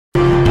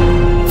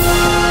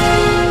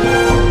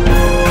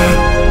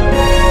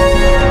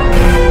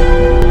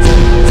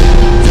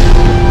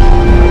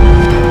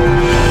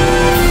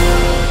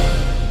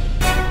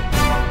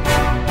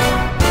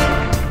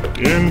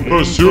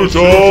two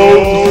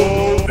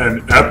toes,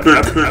 an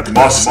epic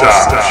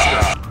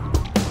mustache.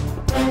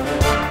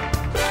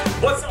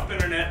 What's up,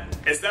 Internet?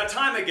 It's that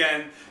time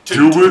again to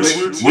Do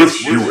it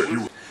with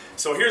you.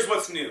 So here's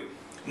what's new.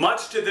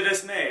 Much to the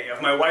dismay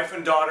of my wife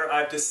and daughter,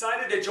 I've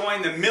decided to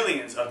join the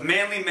millions of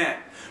manly men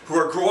who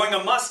are growing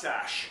a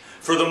mustache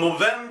for the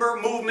Movember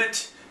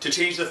movement to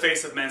change the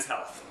face of men's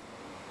health.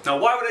 Now,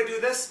 why would I do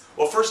this?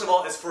 Well, first of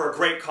all, it's for a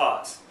great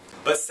cause.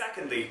 But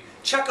secondly,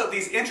 check out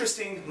these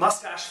interesting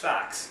mustache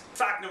facts.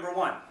 Fact number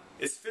 1,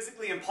 it's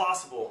physically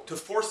impossible to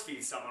force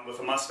feed someone with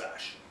a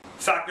mustache.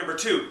 Fact number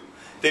 2,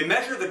 they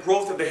measure the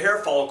growth of the hair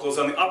follicles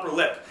on the upper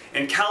lip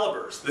in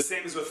calibers, the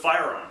same as with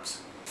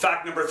firearms.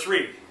 Fact number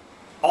 3,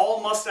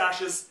 all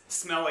mustaches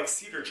smell like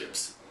cedar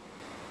chips.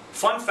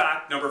 Fun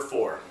fact number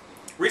 4,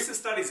 recent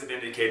studies have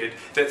indicated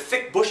that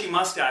thick bushy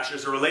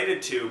mustaches are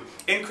related to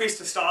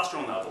increased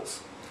testosterone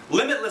levels,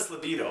 limitless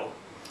libido,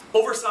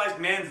 oversized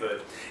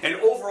manhood, and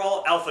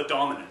overall alpha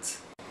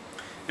dominance.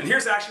 And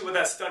here's actually what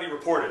that study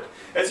reported.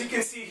 As you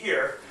can see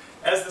here,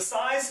 as the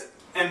size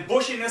and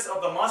bushiness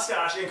of the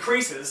mustache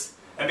increases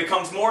and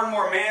becomes more and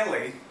more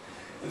manly,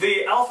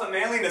 the alpha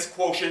manliness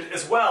quotient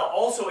as well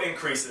also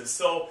increases.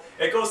 So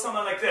it goes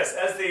something like this.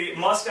 As the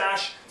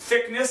mustache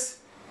thickness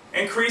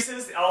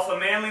increases, the alpha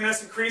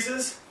manliness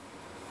increases,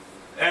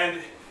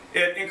 and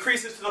it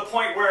increases to the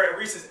point where it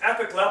reaches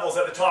epic levels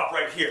at the top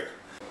right here.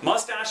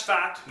 Mustache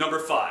fact number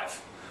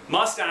 5.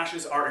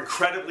 Mustaches are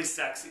incredibly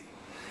sexy,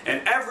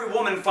 and every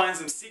woman finds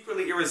them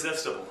secretly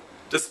irresistible,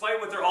 despite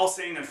what they're all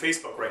saying on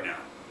Facebook right now.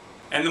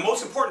 And the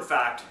most important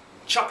fact,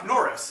 Chuck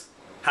Norris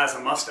has a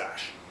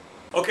mustache.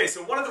 Okay,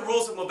 so one of the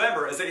rules of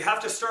Movember is that you have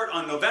to start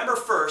on November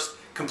 1st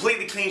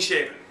completely clean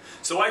shaven.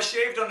 So I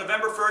shaved on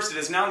November 1st, it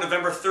is now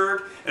November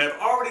 3rd, and I've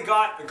already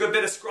got a good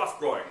bit of scruff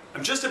growing.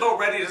 I'm just about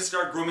ready to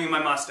start grooming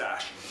my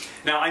mustache.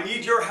 Now I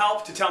need your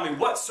help to tell me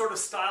what sort of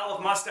style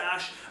of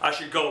mustache I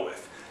should go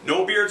with.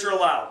 No beards are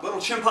allowed.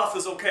 Little chin puff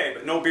is okay,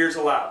 but no beards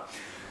allowed.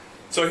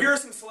 So here are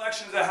some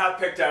selections I have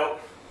picked out.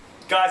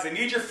 Guys, I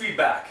need your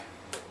feedback.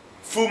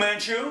 Fu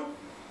Manchu,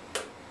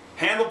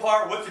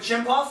 handlebar with the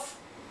chin puff,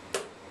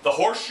 the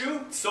horseshoe,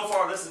 so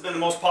far this has been the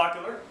most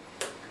popular,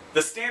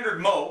 the standard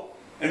Mo,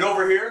 and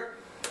over here,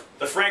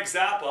 the Frank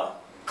Zappa,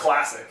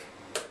 classic,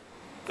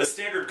 the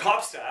standard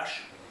cop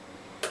stache,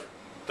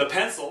 the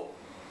pencil,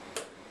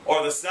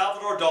 or the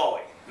Salvador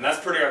Dali, and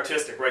that's pretty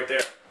artistic right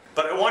there.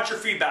 But I want your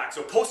feedback,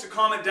 so post a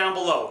comment down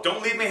below.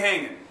 Don't leave me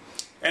hanging.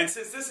 And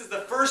since this is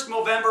the first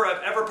Movember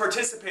I've ever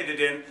participated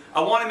in,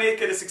 I want to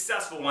make it a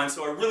successful one,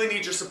 so I really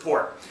need your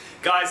support.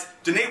 Guys,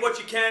 donate what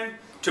you can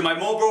to my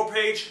MoBro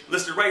page,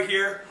 listed right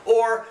here,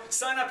 or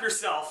sign up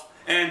yourself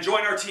and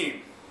join our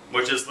team,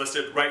 which is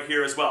listed right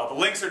here as well. The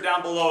links are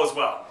down below as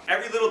well.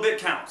 Every little bit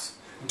counts.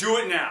 Do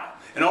it now.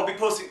 And I'll be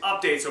posting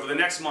updates over the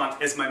next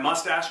month as my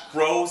mustache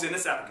grows in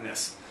its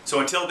epicness. So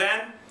until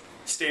then,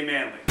 stay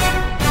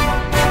manly.